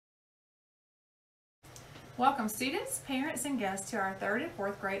Welcome students, parents, and guests to our 3rd and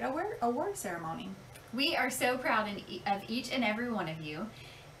 4th grade award ceremony. We are so proud of each and every one of you.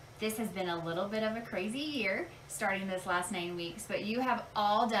 This has been a little bit of a crazy year starting this last 9 weeks, but you have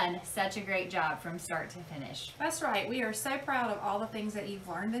all done such a great job from start to finish. That's right. We are so proud of all the things that you've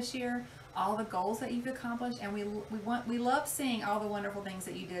learned this year, all the goals that you've accomplished, and we love seeing all the wonderful things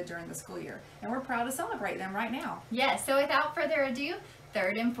that you did during the school year, and we're proud to celebrate them right now. Yes, so without further ado,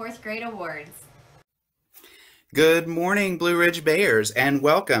 3rd and 4th grade awards. Good morning, Blue Ridge Bears, and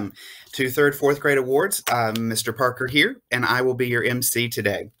welcome to 3rd, 4th grade awards. Mr. Parker here, and I will be your MC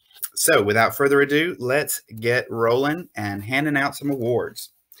today. So without further ado, let's get rolling and handing out some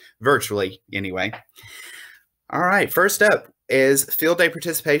awards, virtually anyway. All right, first up is Field Day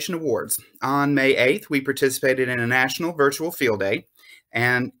Participation Awards. On May 8th, we participated in a national virtual field day,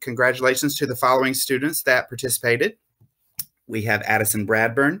 and congratulations to the following students that participated. We have Addison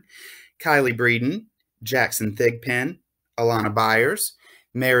Bradburn, Kylie Breeden, Jackson Thigpen, Alana Byers,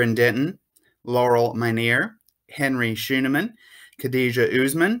 Marin Denton, Laurel Minear, Henry Schooneman, Khadijah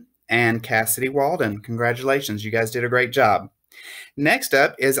Usman, and Cassidy Walden. Congratulations, you guys did a great job. Next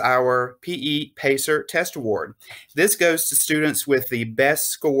up is our PE Pacer Test Award. This goes to students with the best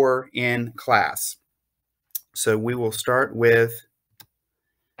score in class. So we will start with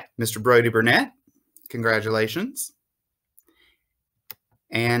Mr. Brody Burnett. Congratulations.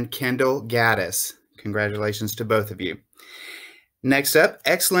 And Kendall Gaddis. Congratulations to both of you. Next up,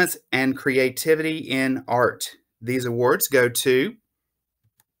 Excellence and Creativity in Art. These awards go to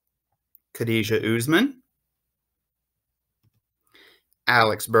Khadijah Usman,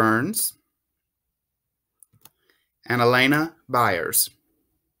 Alex Burns, and Elena Byers.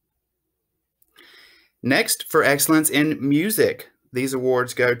 Next, for Excellence in Music, these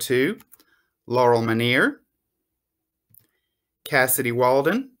awards go to Laurel Minear, Cassidy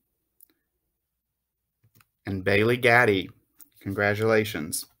Walden, and Bailey Gaddy.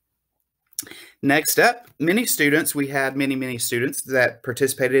 Congratulations. Next up, many students. We had many students that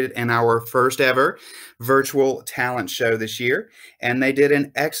participated in our first ever virtual talent show this year, and they did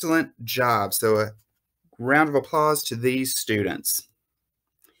an excellent job. So a round of applause to these students.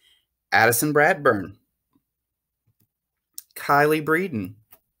 Addison Bradburn, Kylie Breeden,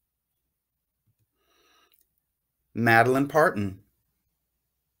 Madeline Parton,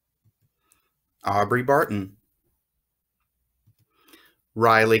 Aubrey Barton,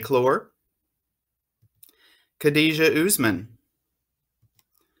 Riley Clore, Khadijah Usman,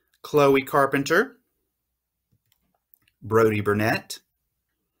 Chloe Carpenter, Brody Burnett,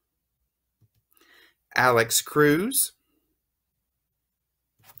 Alex Cruz,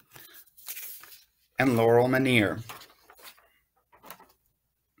 and Laurel Minear.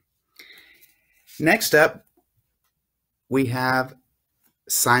 Next up, we have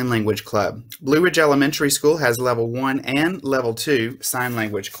Sign Language Club. Blue Ridge Elementary School has Level 1 and Level 2 Sign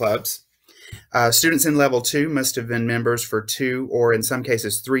Language Clubs. Students in Level 2 must have been members for 2 or in some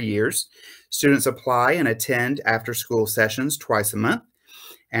cases 3 years. Students apply and attend after-school sessions twice a month.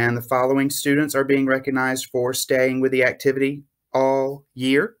 And the following students are being recognized for staying with the activity all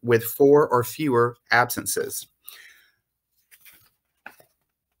year with 4 or fewer absences.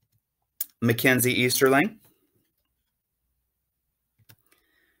 Mackenzie Easterling,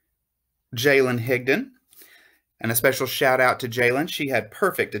 Jalen Higdon, and a special shout out to Jalen. She had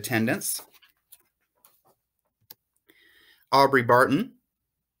perfect attendance. Aubrey Barton,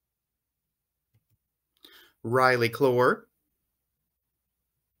 Riley Clore,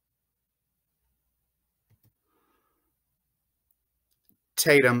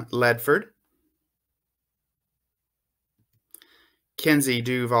 Tatum Ledford, Kenzie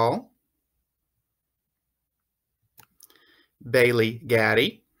Duval, Bailey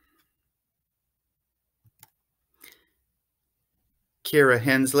Gaddy, Kira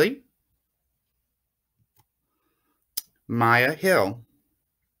Hensley, Maya Hill.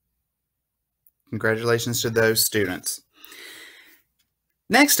 Congratulations to those students.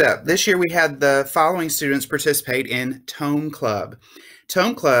 Next up, this year we had the following students participate in Tome Club.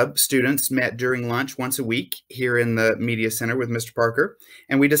 Tome Club students met during lunch once a week here in the Media Center with Mr. Parker,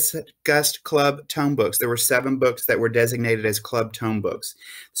 and we discussed club tome books. There were 7 books that were designated as club tome books.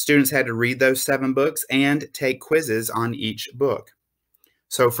 Students had to read those 7 books and take quizzes on each book.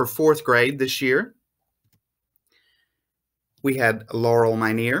 So for 4th grade this year, we had Laurel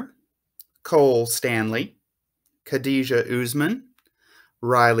Minear, Cole Stanley, Khadijah Usman,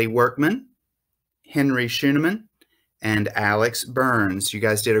 Riley Workman, Henry Schooneman, and Alex Burns. You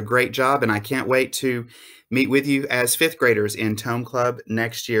guys did a great job, and I can't wait to meet with you as 5th graders in Tome Club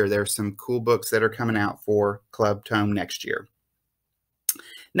next year. There's some cool books that are coming out for Club Tome next year.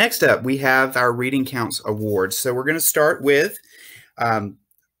 Next up, we have our Reading Counts Awards. So we're going to start with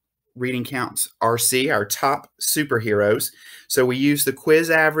Reading Counts RC, our top superheroes. So we use the quiz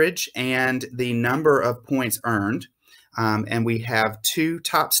average and the number of points earned. And we have 2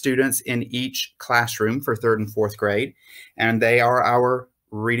 top students in each classroom for 3rd and 4th grade. And they are our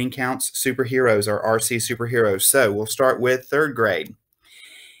Reading Counts superheroes, or RC superheroes. So we'll start with 3rd grade.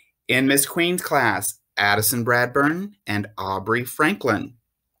 In Miss Queen's class, Addison Bradburn and Aubrey Franklin.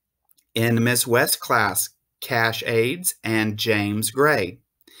 In Miss West's class, Cash Aids and James Gray.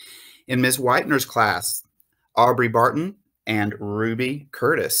 In Miss Whitener's class, Aubrey Barton and Ruby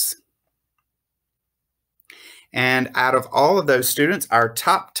Curtis. And out of all of those students, our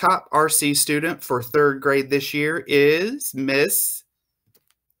top RC student for 3rd grade this year is Miss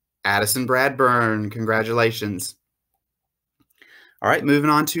Addison Bradburn. Congratulations. All right, moving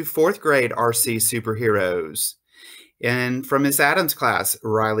on to 4th grade RC superheroes. And from Miss Adams' class,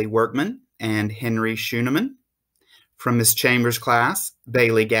 Riley Workman and Henry Schooneman. From Miss Chambers' class,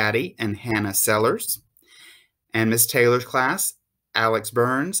 Bailey Gaddy and Hannah Sellers. And Miss Taylor's class, Alex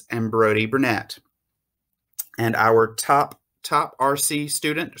Burns and Brody Burnett. And our top RC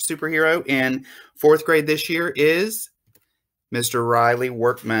student superhero in 4th grade this year is Mr. Riley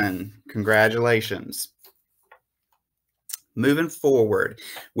Workman. Congratulations. Moving forward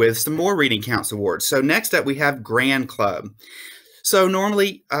with some more Reading Counts awards. So next up we have Grand Club. So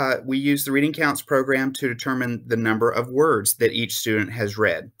normally we use the Reading Counts program to determine the number of words that each student has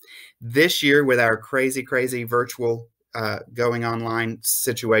read. This year, with our crazy virtual going online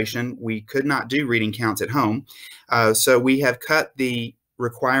situation, we could not do Reading Counts at home. So we have cut the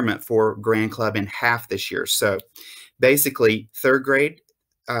requirement for Grand Club in half this year. So basically 3rd grade,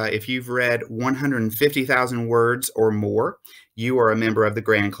 if you've read 150,000 words or more, you are a member of the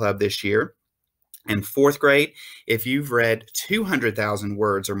Grand Club this year. And 4th grade, if you've read 200,000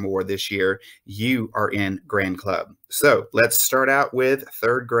 words or more this year, you are in Grand Club. So let's start out with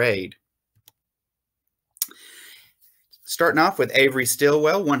 3rd grade. Starting off with Avery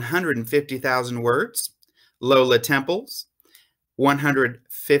Stillwell, 150,000 words. Lola Temples,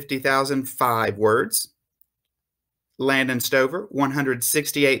 150,005 words. Landon Stover,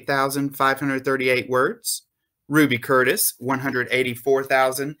 168,538 words. Ruby Curtis,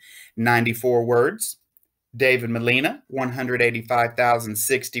 184,094 words. David Molina,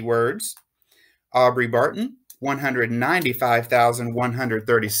 185,060 words. Aubrey Barton,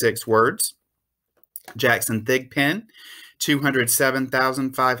 195,136 words. Jackson Thigpen,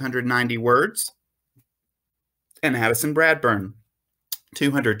 207,590 words. And Addison Bradburn,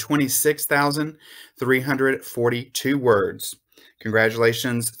 226,342 words.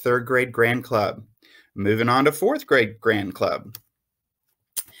 Congratulations, 3rd grade Grand Club. Moving on to 4th grade Grand Club.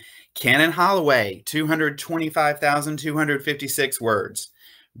 Cannon Holloway, 225,256 words.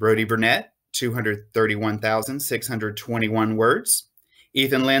 Brody Burnett, 231,621 words.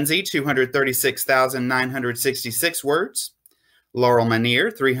 Ethan Lindsay, 236,966 words. Laurel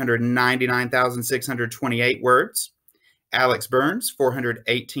Manier, 399,628 words. Alex Burns,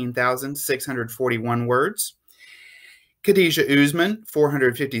 418,641 words. Khadijah Usman,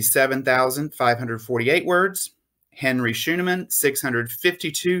 457,548 words. Henry Schooneman,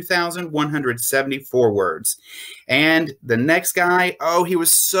 652,174 words. And the next guy, oh, he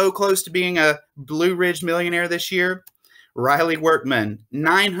was so close to being a Blue Ridge millionaire this year. Riley Workman,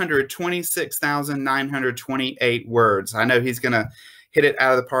 926,928 words. I know he's going to hit it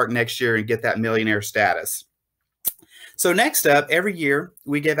out of the park next year and get that millionaire status. So next up, every year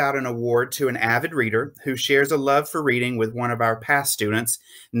we give out an award to an avid reader who shares a love for reading with one of our past students,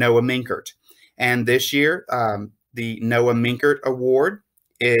 Noah Minkert. And this year, the Noah Minkert Award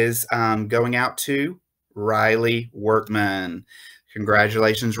is going out to Riley Workman.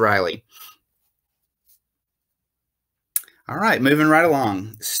 Congratulations, Riley. All right, moving right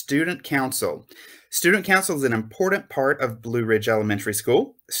along. Student Council. Student Council is an important part of Blue Ridge Elementary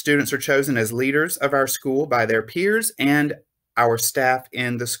School. Students are chosen as leaders of our school by their peers and our staff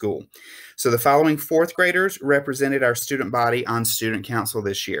in the school. So the following 4th graders represented our student body on Student Council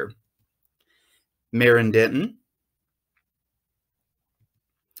this year. Marin Denton,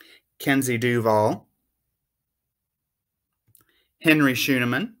 Kenzie Duval, Henry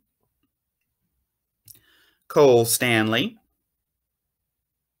Schooneman, Cole Stanley,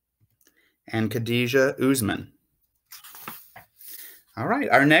 and Khadijah Usman. All right,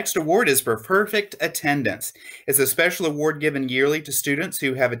 our next award is for perfect attendance. It's a special award given yearly to students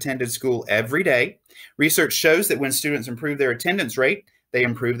who have attended school every day. Research shows that when students improve their attendance rate, they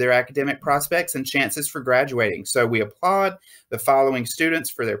improve their academic prospects and chances for graduating. So we applaud the following students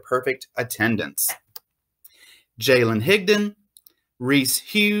for their perfect attendance. Jalen Higdon, Reese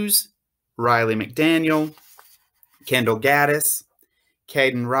Hughes, Riley McDaniel, Kendall Gaddis,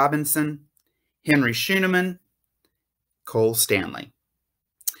 Caden Robinson, Henry Schooneman, Cole Stanley.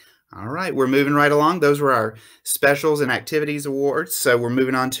 All right, we're moving right along. Those were our specials and activities awards. So we're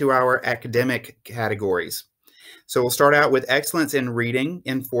moving on to our academic categories. So we'll start out with excellence in reading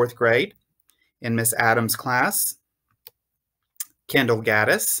in 4th grade in Miss Adams' class. Kendall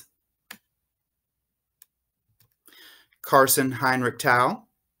Gaddis, Carson Heinrich Tau,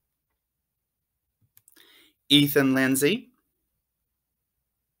 Ethan Lindsay,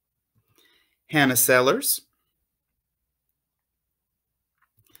 Hannah Sellers,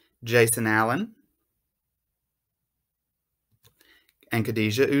 Jason Allen, and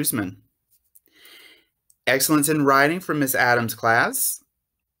Khadijah Usman. Excellence in writing from Miss Adams' class.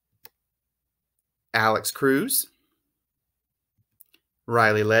 Alex Cruz,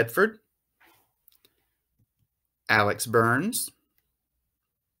 Riley Ledford, Alex Burns,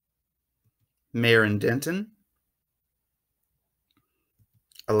 Marin Denton,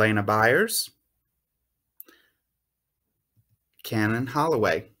 Elena Byers, Cannon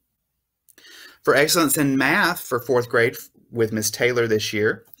Holloway. For excellence in math for 4th grade with Miss Taylor this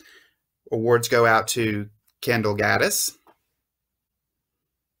year, awards go out to Kendall Gaddis,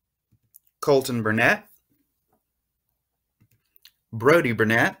 Colton Burnett, Brody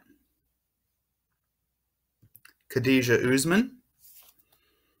Burnett, Khadijah Usman,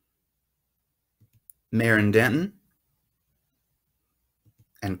 Marin Denton,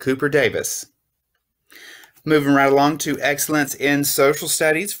 and Cooper Davis. Moving right along to excellence in social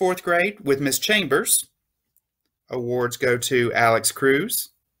studies, 4th grade with Miss Chambers. Awards go to Alex Cruz,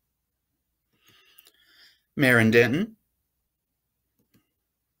 Marin Denton,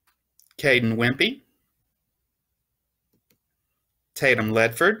 Caden Wimpy, Tatum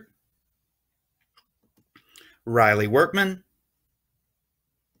Ledford, Riley Workman,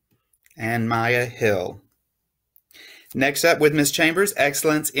 and Maya Hill. Next up with Miss Chambers,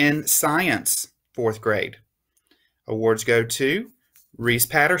 excellence in science, 4th grade. Awards go to Reese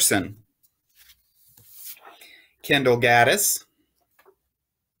Patterson, Kendall Gaddis,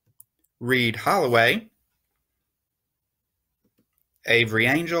 Reed Holloway, Avery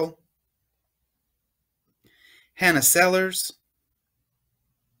Angel, Hannah Sellers,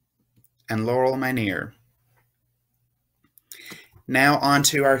 and Laurel Manier. Now on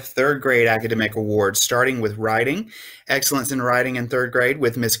to our 3rd grade academic awards, starting with writing. Excellence in writing in 3rd grade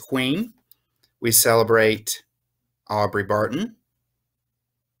with Miss Queen. We celebrate Aubrey Barton,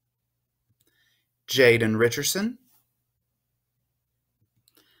 Jaden Richardson,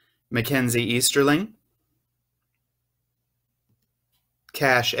 Mackenzie Easterling,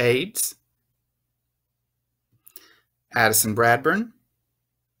 Cash Aids, Addison Bradburn,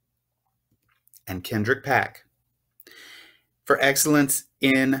 and Kendrick Pack. For excellence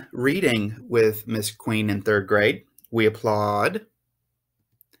in reading with Miss Queen in 3rd grade, we applaud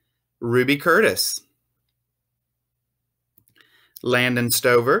Ruby Curtis, Landon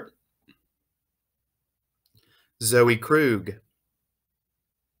Stover, Zoe Krug,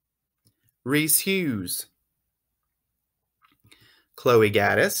 Reese Hughes, Chloe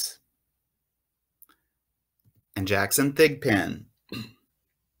Gaddis, and Jackson Thigpen.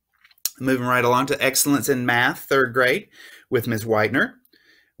 Moving right along to excellence in math, 3rd grade with Ms. Whitener.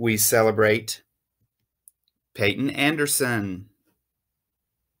 We celebrate Peyton Anderson,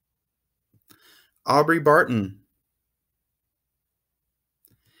 Aubrey Barton,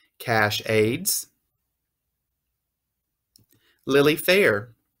 Cash Aids, Lily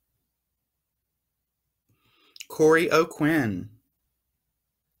Fair, Corey O'Quinn,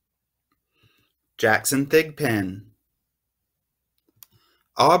 Jackson Thigpen,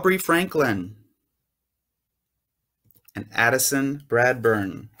 Aubrey Franklin, and Addison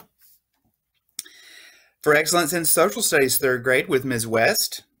Bradburn. For excellence in social studies 3rd grade with Ms.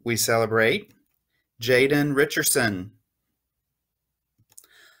 West, we celebrate Jaden Richardson,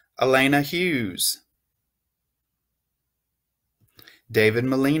 Elena Hughes, David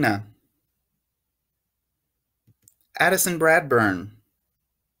Molina, Addison Bradburn,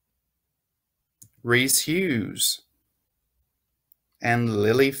 Reese Hughes, and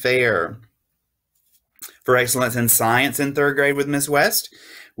Lily Fair. For excellence in science in 3rd grade with Ms. West,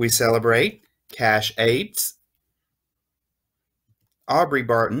 we celebrate Cash Aids, Aubrey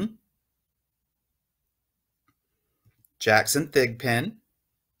Barton, Jackson Thigpen,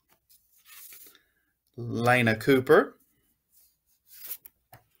 Lena Cooper,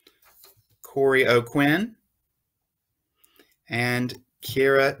 Corey O'Quinn, and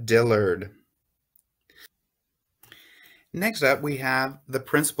Kira Dillard. Next up, we have the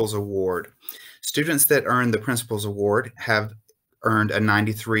Principals Award. Students that earn the Principals Award have earned a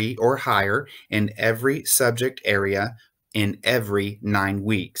 93 or higher in every subject area in every 9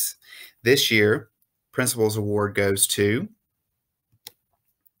 weeks. This year, Principal's Award goes to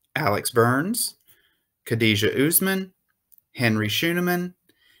Alex Burns, Khadijah Usman, Henry Schuneman,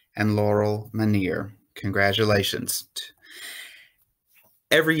 and Laurel Manier. Congratulations.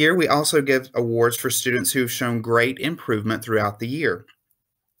 Every year, we also give awards for students who have shown great improvement throughout the year.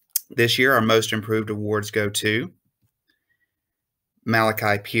 This year, our most improved awards go to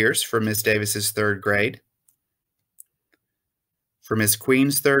Malachi Pierce for Miss Davis's 3rd grade. For Miss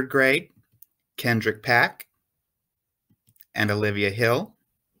Queen's 3rd grade, Kendrick Pack and Olivia Hill.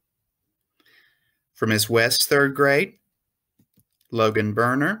 For Miss West's 3rd grade, Logan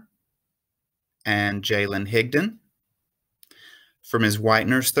Berner and Jalen Higdon. For Ms.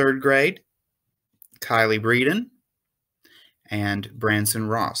 Whitener's 3rd grade, Kylie Breeden and Branson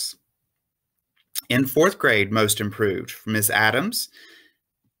Ross. In 4th grade, most improved, for Ms. Adams,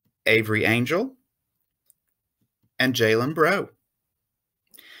 Avery Angel, and Jalen Bro.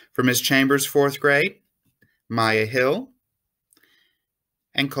 For Ms. Chambers' 4th grade, Maya Hill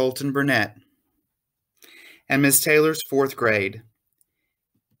and Colton Burnett. And Ms. Taylor's 4th grade,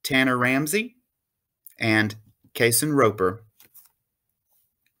 Tanner Ramsey and Kason Roper.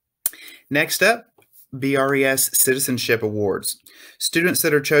 Next up, BRES Citizenship Awards. Students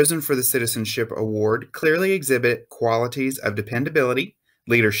that are chosen for the Citizenship Award clearly exhibit qualities of dependability,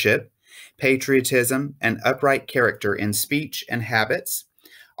 leadership, patriotism, and upright character in speech and habits,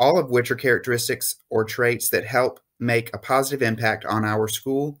 all of which are characteristics or traits that help make a positive impact on our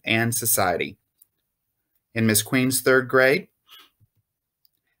school and society. In Miss Queen's 3rd grade,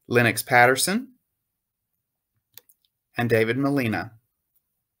 Lennox Patterson and David Molina.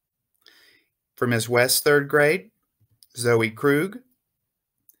 For Ms. West's 3rd grade, Zoe Krug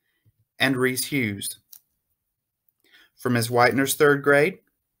and Reese Hughes. For Ms. Whitener's 3rd grade,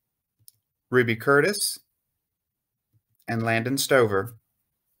 Ruby Curtis and Landon Stover.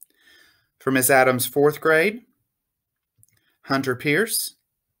 For Ms. Adams' 4th grade, Hunter Pierce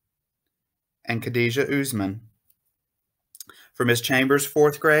and Khadijah Usman. For Ms. Chambers'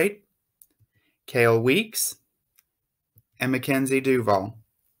 4th grade, Kale Weeks and Mackenzie Duval.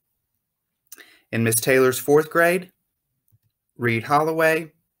 In Ms. Taylor's 4th grade, Reed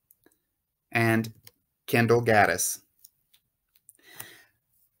Holloway and Kendall Gaddis.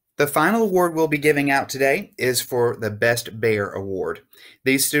 The final award we'll be giving out today is for the Best Bear Award.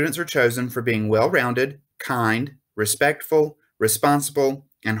 These students are chosen for being well-rounded, kind, respectful, responsible,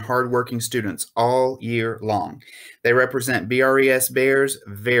 and hardworking students all year long. They represent BRES Bears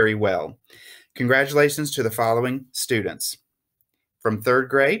very well. Congratulations to the following students. From 3rd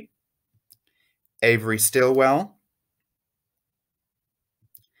grade, Avery Stillwell,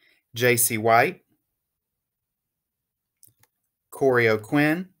 J.C. White, Corey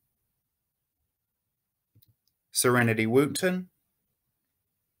O'Quinn, Serenity Wooten,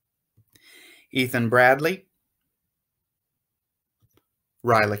 Ethan Bradley,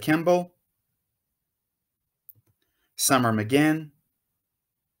 Ryla Kimball, Summer McGinn,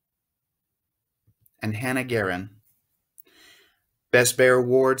 and Hannah Guerin. Best Bear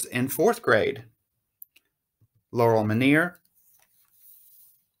Awards in 4th grade, Laurel Manier,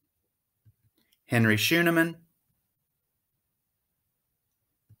 Henry Schuneman,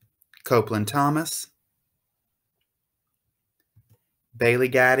 Copeland Thomas, Bailey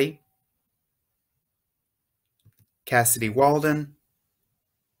Gaddy, Cassidy Walden,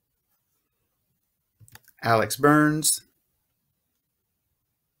 Alex Burns,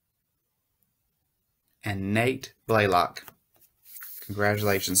 and Nate Blaylock.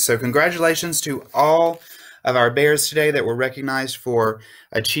 Congratulations. So congratulations to all of our Bears today that were recognized for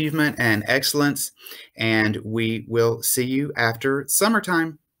achievement and excellence, and we will see you after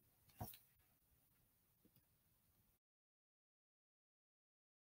summertime.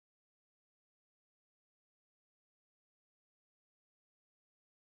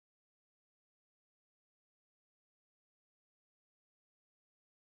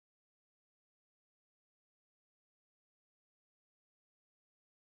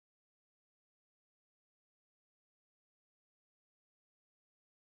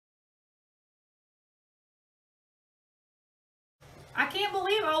 I can't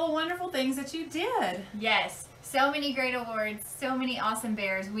believe all the wonderful things that you did. Yes, so many great awards, so many awesome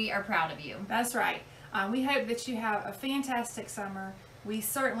Bears. We are proud of you. That's right. We hope that you have a fantastic summer. We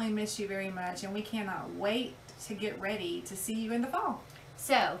certainly miss you very much, and we cannot wait to get ready to see you in the fall.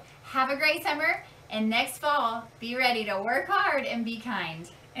 So, have a great summer, and next fall, be ready to work hard and be kind.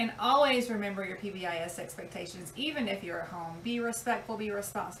 And always remember your PBIS expectations, even if you're at home. Be respectful, be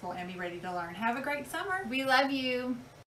responsible, and be ready to learn. Have a great summer. We love you.